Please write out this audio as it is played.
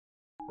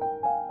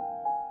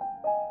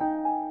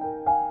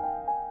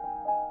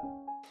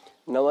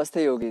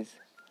Namaste yogis.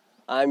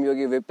 I am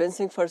Yogi Vipin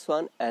Singh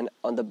Farswan, and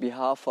on the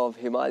behalf of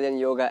Himalayan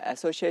Yoga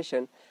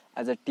Association,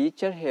 as a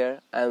teacher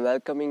here, I am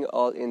welcoming you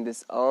all in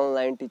this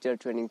online teacher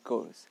training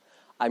course.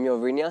 I am your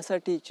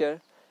Vinyasa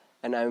teacher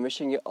and I am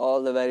wishing you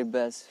all the very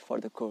best for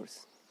the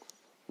course.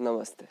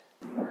 Namaste.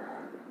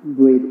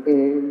 Breathe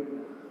in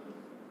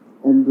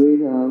and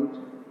breathe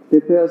out.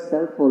 Prepare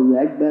yourself for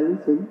leg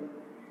balancing.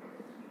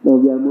 Now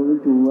we are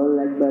moving to one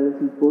leg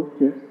balancing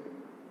posture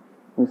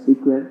or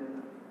sequence.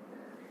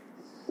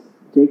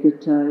 Take your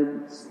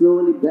time,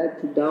 slowly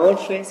back to downward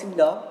facing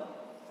dog.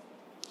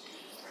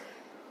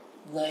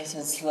 Nice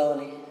and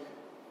slowly.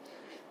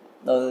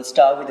 Now we'll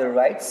start with the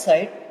right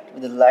side,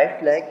 with the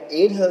right leg.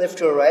 Inhale, lift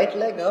your right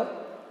leg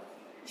up.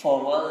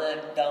 For one leg,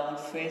 downward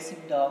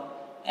facing dog.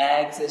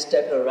 Exhale,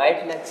 step your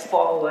right leg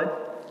forward.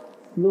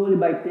 Slowly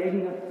by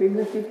taking a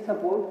fingertip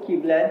support,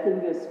 keep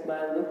lengthening your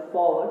spine, look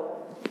forward.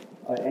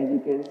 Or as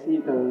you can see,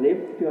 you can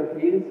lift your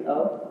heels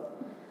up.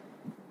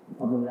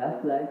 On the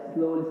left leg,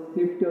 slowly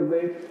shift your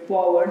weight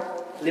forward.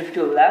 Lift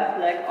your left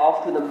leg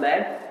off to the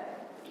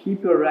mat.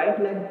 Keep your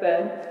right leg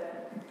bent.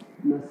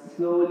 Now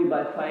slowly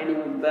by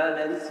finding a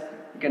balance,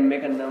 you can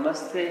make a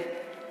namaste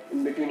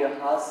in between your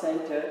heart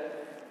center.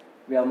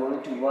 We are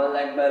moving to one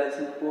leg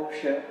balancing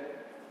posture.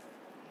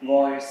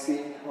 Warrior C,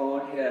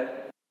 hold here.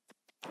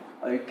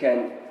 Or you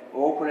can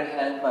open your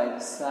hand by the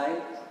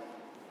side.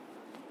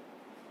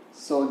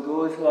 So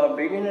those who are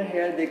beginner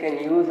here, they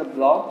can use a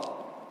block.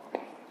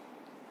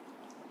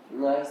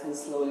 Nice and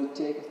slowly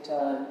take your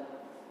time.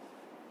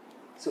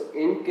 So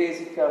in case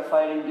if you are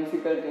finding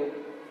difficulty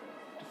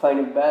to find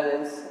a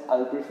balance, I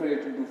will prefer you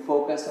to do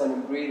focus on your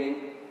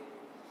breathing.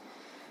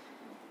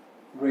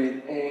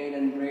 Breathe in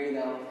and breathe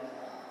out.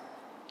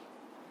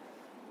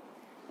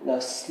 Now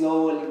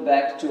slowly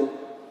back to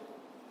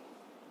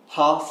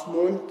half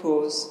moon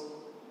pose.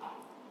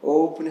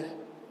 Open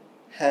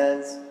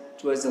hands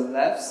towards the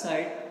left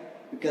side.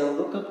 You can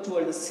look up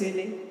toward the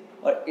ceiling.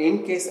 Or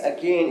in case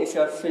again, if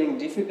you are feeling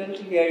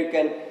difficulty here, you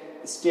can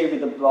stay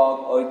with the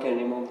block or you can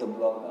remove the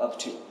block, up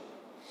to you.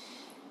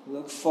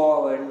 Look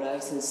forward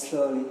nice and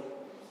slowly.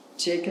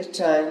 Take your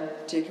time,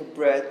 take a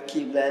breath,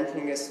 keep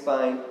lengthening your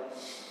spine.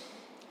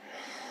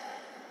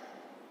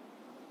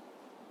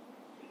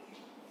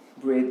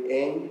 Breathe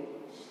in,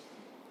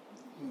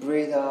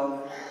 breathe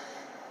out.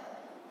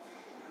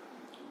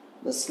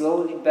 Now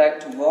slowly back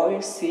to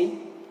warrior C.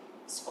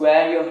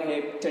 Square your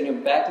hip, turn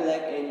your back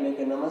leg in, make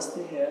a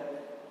namaste here.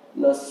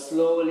 Now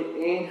slowly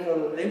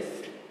inhale,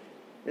 lift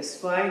your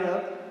spine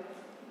up.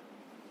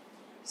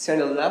 Send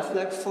your left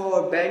leg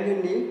forward, bend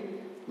your knee.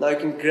 Now you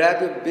can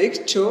grab your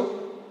big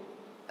toe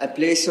and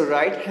place your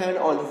right hand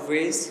on the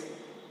waist.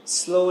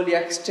 Slowly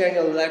extend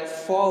your leg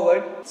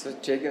forward. So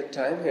take your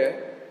time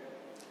here.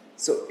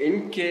 So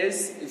in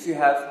case if you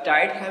have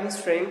tight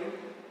hamstring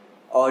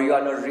or you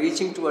are not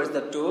reaching towards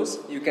the toes,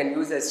 you can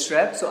use a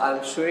strap. So I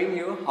am showing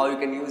you how you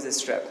can use a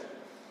strap.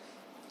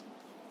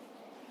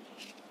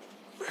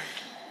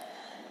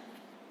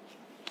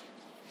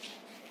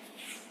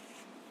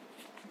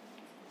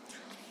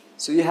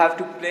 So you have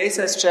to place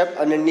a strap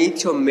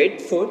underneath your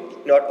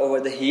midfoot, not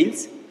over the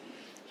heels.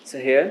 So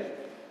here.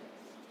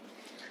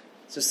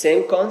 So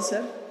same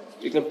concept.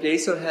 You can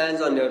place your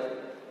hands on your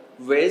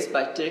waist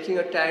by taking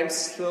your time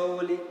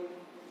slowly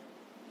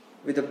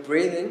with the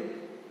breathing,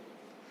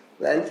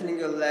 lengthening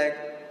your leg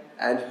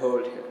and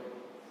hold here.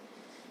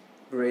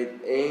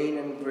 Breathe in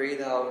and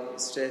breathe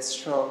out. Stay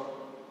strong.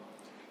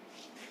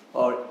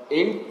 Or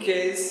in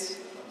case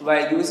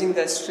while using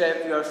the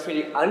strap you are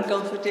feeling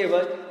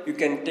uncomfortable, you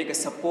can take a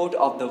support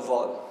of the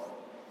wall.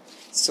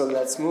 So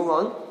let's move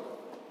on.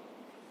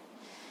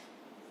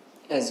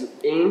 As you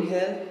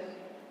inhale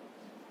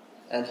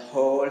and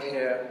hold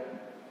here.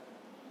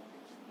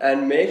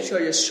 And make sure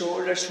your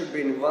shoulder should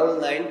be in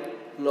one line,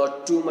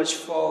 not too much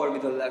forward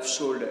with the left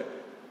shoulder.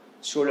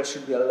 Shoulder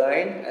should be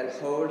aligned and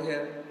hold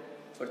here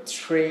for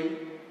 3,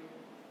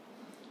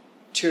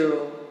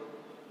 2,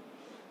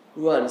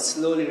 1.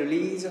 Slowly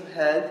release your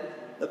hand.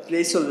 Now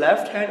place your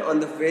left hand on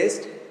the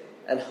waist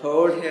and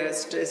hold here,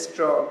 stay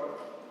strong.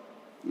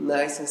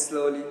 Nice and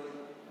slowly.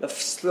 Now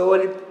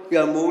slowly we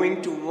are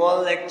moving to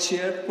one leg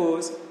chair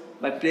pose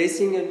by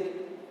placing your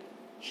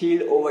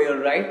heel over your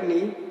right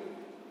knee.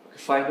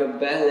 Find your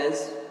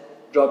balance,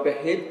 drop your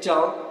hip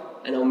down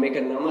and now make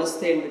a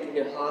namaste in between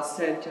your heart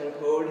center.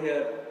 Hold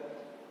here.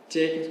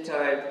 Take your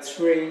time.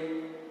 3,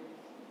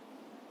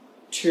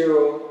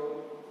 2,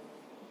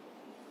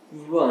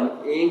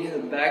 1.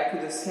 Inhale back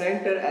to the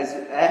center. As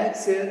you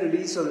exhale,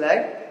 release your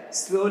leg.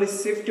 Slowly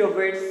shift your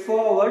weight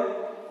forward.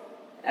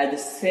 At the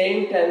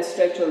same time,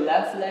 stretch your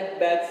left leg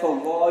back for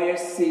warrior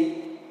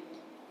C.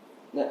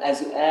 Now as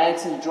you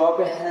exhale, drop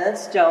your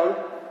hands down.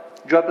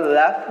 Drop your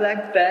left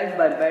leg back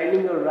by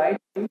bending your right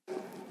knee.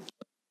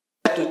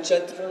 To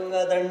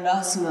Chaturanga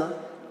Dandasana.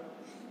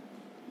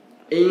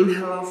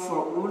 Inhale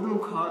for Urdhva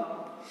Mukha.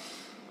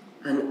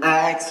 And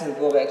exhale,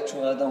 go back to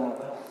Adho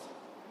Mukha.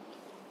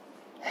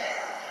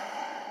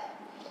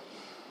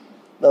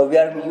 Now we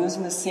are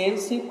using the same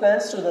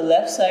sequence to the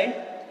left side.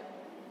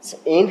 So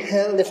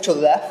inhale, lift your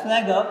left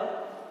leg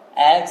up.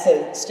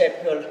 Exhale,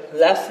 step your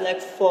left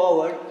leg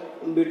forward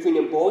in between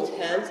your both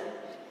hands.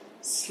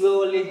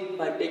 Slowly,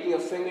 by taking a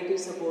fingertip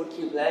support,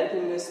 keep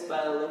lengthening your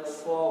spine, look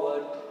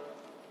forward.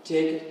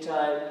 Take your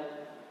time,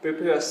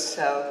 prepare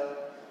yourself.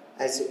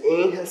 As you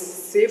inhale,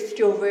 shift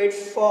your weight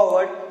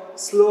forward.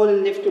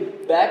 Slowly lift your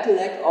back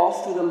leg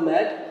off to the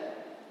mat.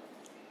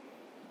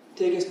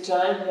 Take your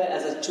time here.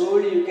 As I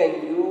told you, you can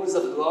use a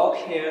block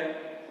here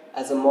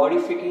as a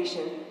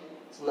modification.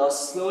 So now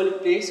slowly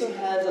place your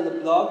hands on the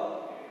block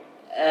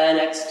and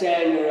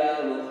extend your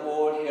elbow.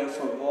 Hold here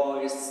for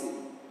warrior C.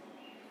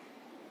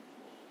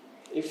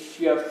 If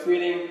you are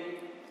feeling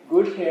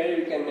good here,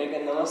 you can make a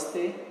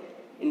namaste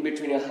in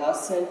between your heart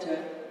center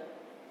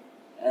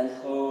and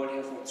hold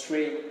here for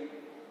 3,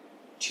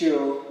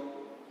 2,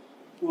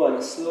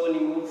 1. Slowly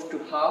move to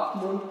half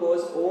moon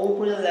pose.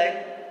 Open your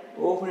leg,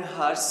 open your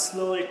heart.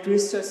 Slowly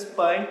twist your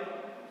spine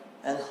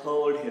and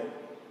hold here.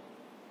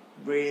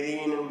 Breathe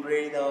in and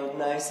breathe out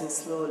nice and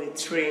slowly.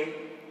 3,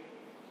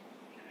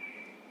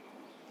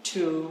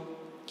 2.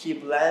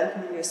 Keep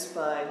lengthening your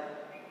spine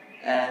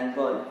and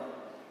 1.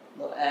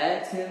 Now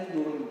exhale,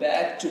 moving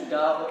back to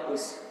downward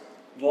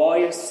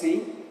warrior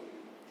C.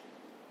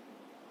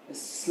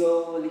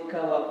 Slowly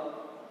come up.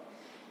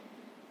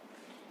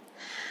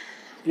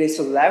 Place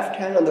your left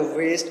hand on the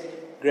waist.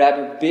 Grab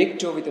your big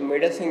toe with the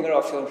middle finger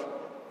of your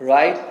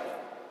right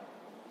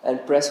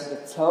and press with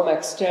the thumb.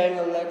 Extend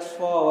your leg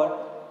forward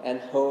and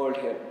hold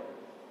here.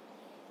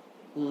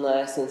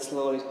 Nice and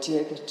slowly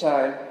take your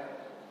time.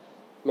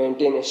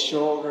 Maintain your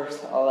shoulders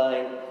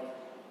aligned.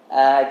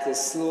 Exhale,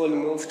 slowly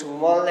move to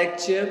one leg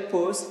chair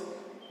pose.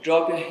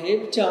 Drop your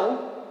hip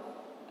down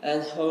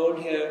and hold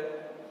here.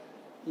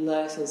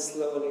 Nice and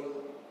slowly.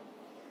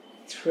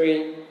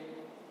 3,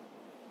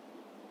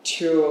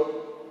 2,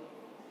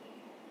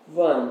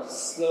 1.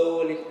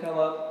 Slowly come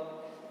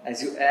up.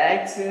 As you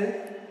exhale,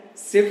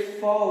 shift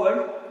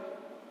forward.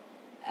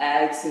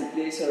 Exhale,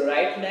 place your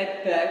right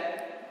leg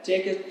back.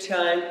 Take your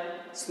time.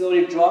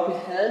 Slowly drop your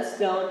hands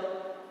down.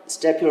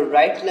 Step your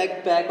right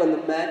leg back on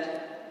the mat.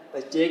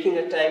 By taking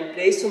your time,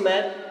 place your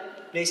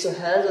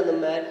hands on the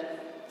mat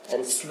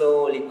and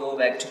slowly go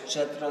back to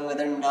Chaturanga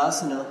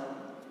Dandasana.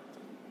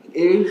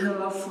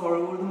 Inhale up for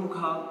Urdhva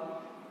Mukha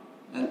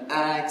and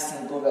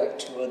exhale, go back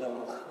to Urdhva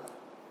Mukha.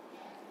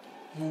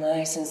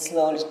 Nice and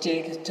slowly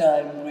take your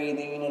time, breathe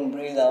in and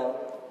breathe out.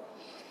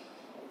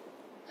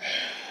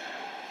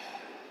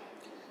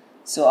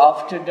 So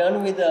after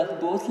done with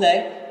both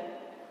legs,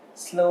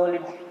 slowly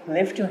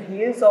lift your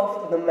heels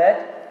off the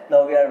mat.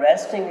 Now we are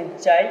resting in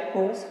child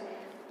pose.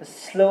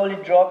 Slowly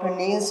drop your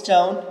knees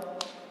down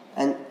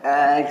and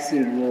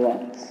exhale,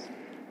 relax.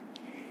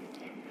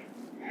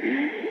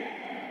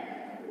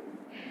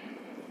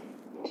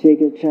 Take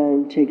your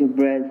time, take a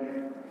breath.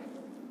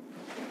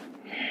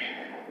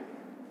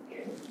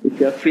 If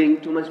you are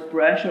feeling too much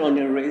pressure on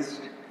your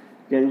wrist,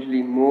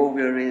 gently move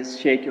your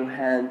wrist, shake your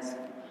hands.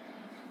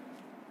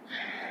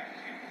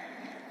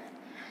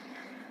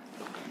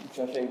 If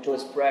you are feeling too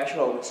much pressure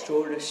on your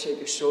shoulders, shake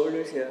your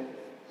shoulders here.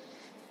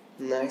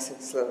 Nice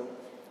and slow.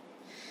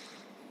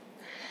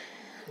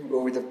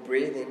 Go with the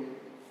breathing.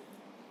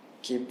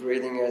 Keep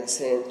breathing at the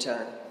same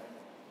time.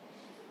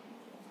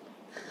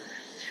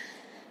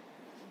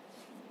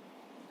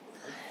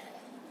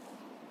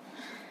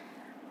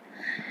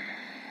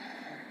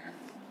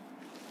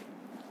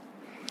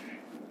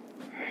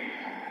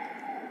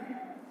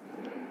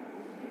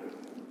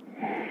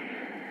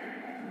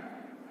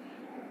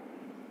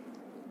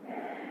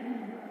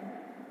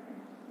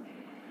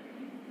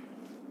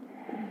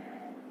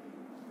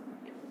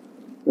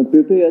 Now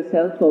prepare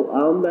yourself for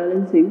arm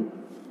balancing.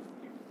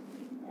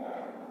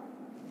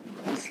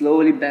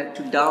 Slowly back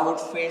to downward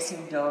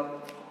facing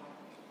dog.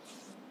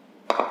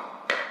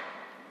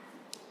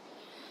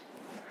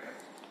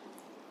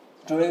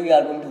 Today we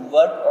are going to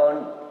work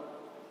on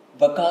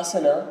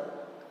Bakasana.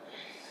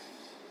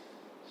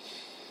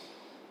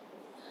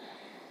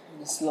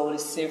 Slowly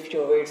shift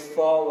your weight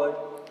forward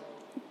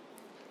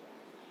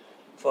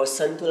for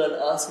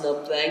Santulan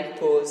Asana, plank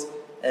pose,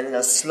 and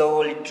now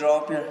slowly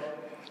drop your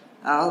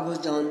elbows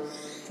down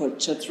for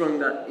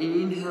Chaturanga.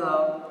 Inhale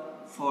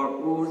out for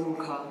Urdhva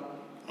Mukha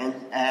and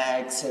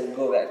exhale,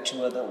 go back to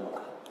Urdhva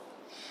Mukha.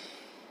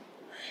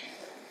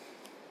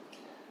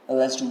 Now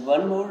let's do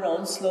one more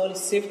round. Slowly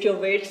shift your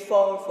weight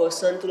forward for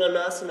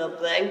Santulanasana,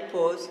 plank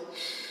pose,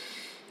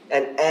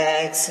 and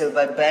exhale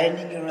by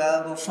bending your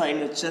elbow. Find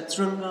your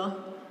Chaturanga.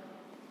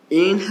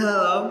 Inhale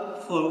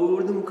out for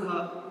Urdhva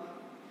Mukha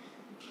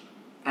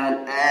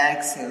and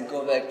exhale,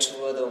 go back to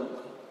Urdhva Mukha.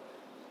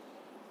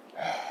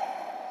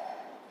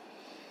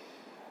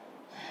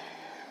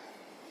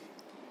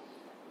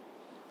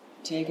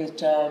 Take your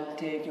time,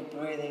 take your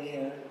breathing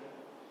here.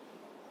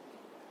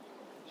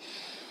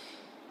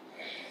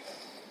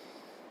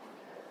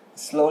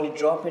 Slowly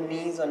drop your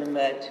knees on the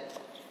mat.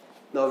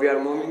 Now we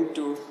are moving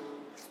to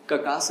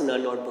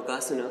Kakasana, not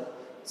Bakasana.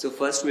 So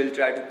first we'll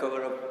try to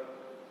cover up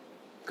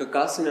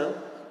Kakasana,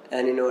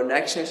 and in our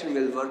next session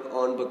we'll work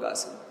on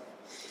Bakasana.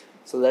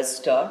 So let's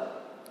start.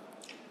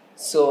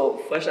 So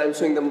first I'm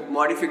showing the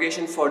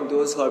modification for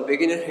those who are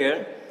beginner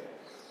here.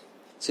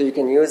 So you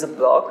can use a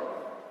block,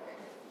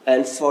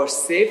 and for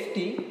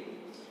safety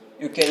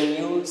you can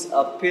use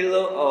a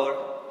pillow or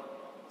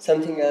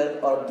something else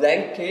or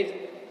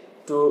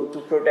blanket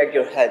to protect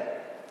your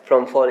head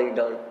from falling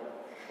down.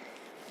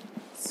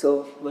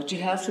 So what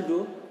you have to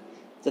do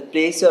is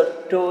place your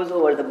toes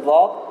over the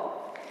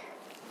block,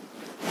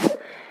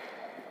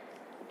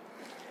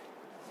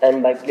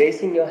 and by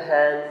placing your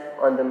hand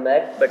on the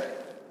mat, but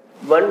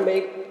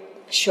make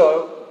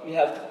sure you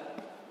have to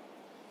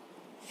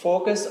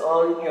focus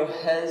on your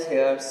hands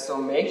here. So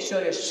make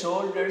sure your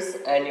shoulders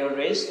and your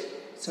wrist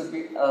should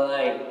be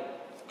aligned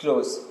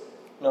close,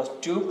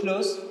 not too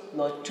close,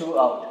 not too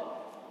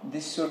out.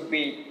 This should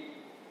be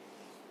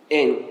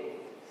in,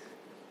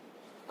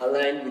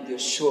 aligned with your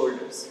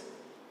shoulders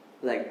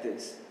like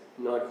this,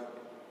 not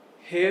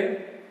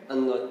here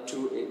and not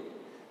too in.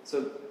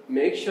 So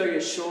make sure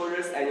your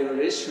shoulders and your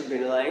wrist should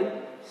be aligned.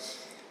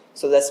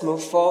 So let's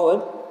move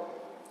forward.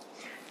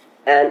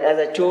 And as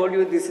I told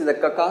you, this is a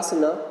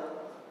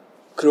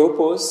𝐂𝐞𝐫𝐭𝐢𝐟𝐢𝐞𝐝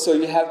pose. So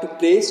you have to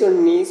place your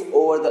knees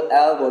over the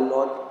elbow,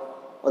 not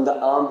on the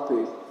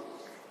armpit.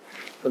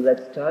 So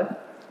let's start.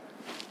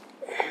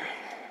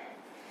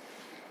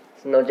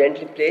 So now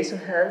gently place your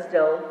hands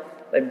down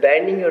by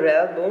bending your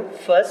elbow.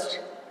 First,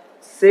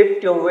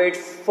 shift your weight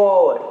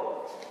forward.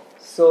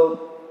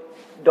 So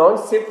don't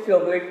shift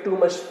your weight too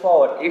much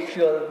forward. If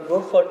you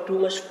go for too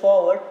much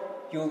forward,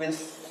 you will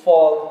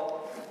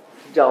fall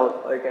down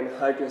or you can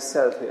hurt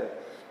yourself here.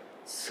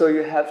 So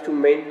you have to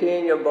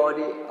maintain your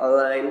body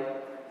aligned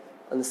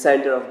on the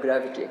center of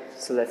gravity.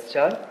 So let's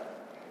start.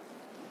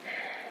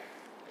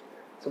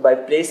 So by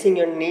placing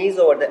your knees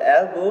over the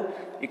elbow,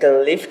 you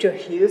can lift your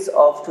heels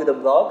off to the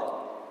block.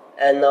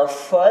 And now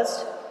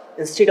first,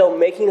 instead of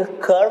making a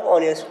curve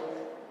on your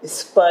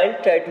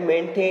spine, try to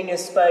maintain your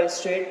spine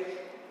straight.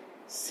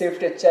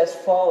 Shift your chest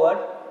forward.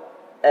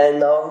 And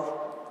now,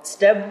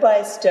 step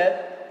by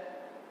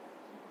step,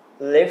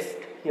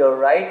 lift your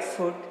right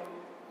foot.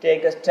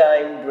 Take a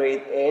time,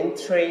 breathe in,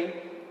 3,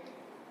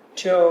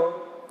 2,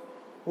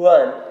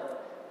 1.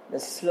 Then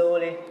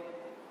slowly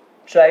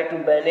try to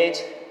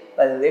manage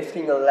by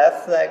lifting your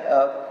left leg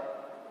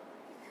up.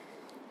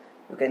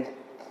 You can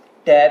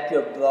tap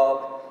your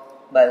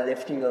block by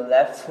lifting your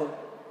left foot.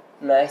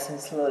 Nice and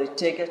slowly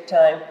take your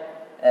time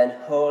and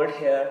hold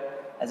here.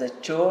 As I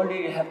told you,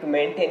 you have to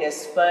maintain your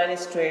spine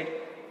straight.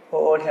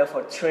 Hold here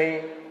for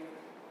 3,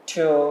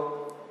 2,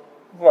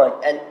 1.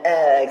 And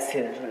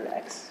exhale,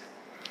 relax.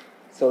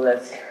 So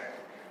let's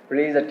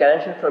release the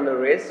tension from your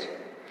wrist.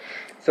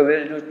 So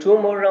we'll do 2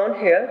 more rounds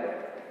here.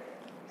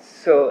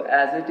 So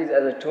as it is,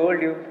 as I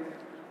told you,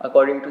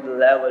 according to the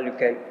level, you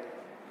can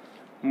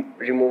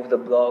remove the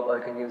block or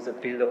you can use a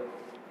pillow.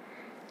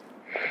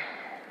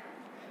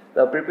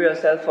 Now prepare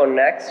yourself for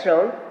next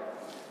round.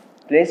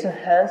 Place your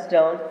hands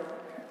down.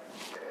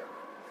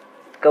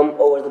 Come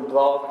over the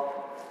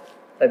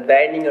block by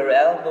bending your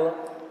elbow.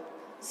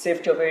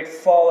 Shift your weight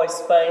forward,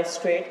 spine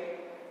straight.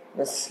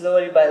 Now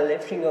slowly by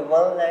lifting your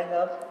one leg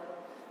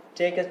up,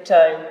 take your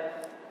time,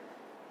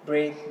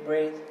 breathe,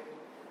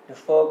 you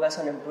focus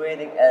on your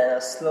breathing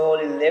and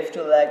slowly lift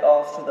your leg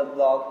off to the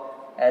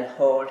block and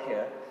hold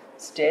here.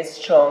 Stay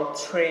strong,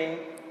 3,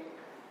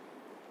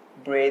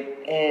 breathe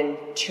in,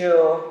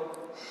 2,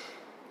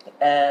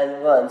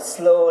 and 1.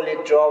 Slowly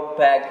drop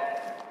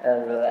back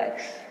and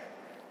relax.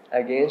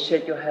 Again,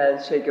 shake your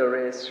hands, shake your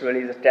wrist,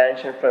 release the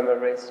tension from your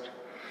wrist.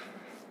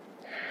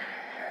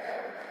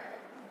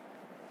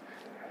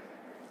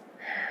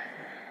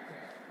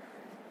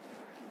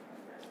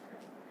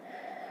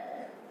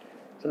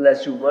 So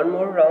let's do 1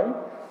 more round.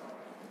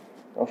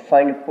 Now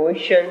find a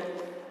position.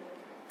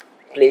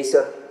 Place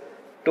your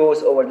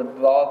toes over the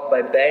block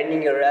by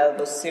bending your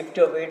elbows. Shift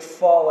your weight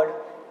forward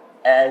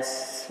and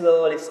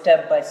slowly,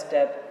 step by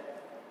step,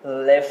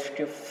 lift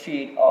your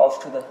feet off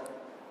to the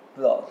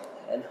block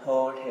and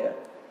hold here.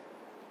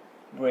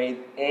 Breathe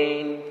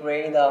in,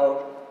 breathe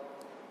out.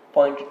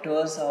 Point your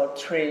toes out.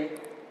 3,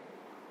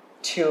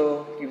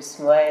 2, keep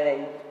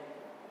smiling,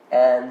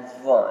 and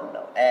 1.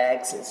 Now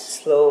exhale,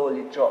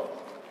 slowly drop.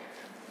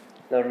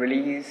 Now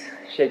release,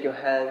 shake your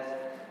hands,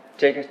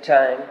 take your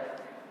time.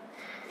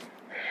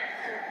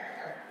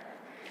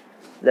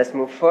 Let's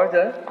move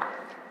further.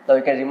 Now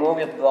you can remove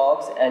your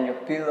blocks and your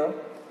pillow.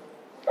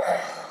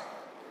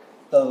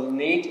 Now we'll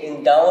meet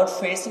in downward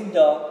facing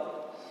dog.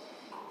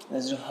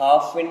 Let's do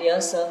half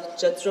Vinyasa,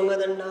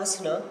 Chaturanga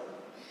Dandasana.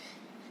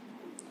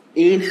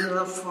 Inhale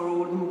up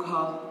forward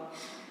Mukha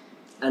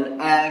and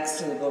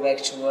exhale, go back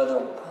to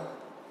Adho Mukha.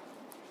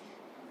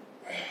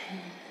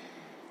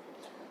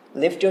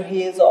 Lift your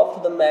heels off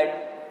of the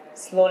mat.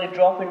 Slowly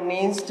drop your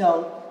knees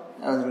down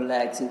and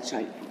relax in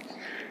child pose.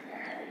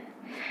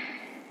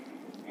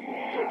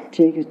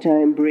 Take your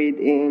time, breathe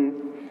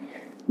in,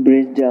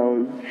 breathe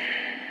down.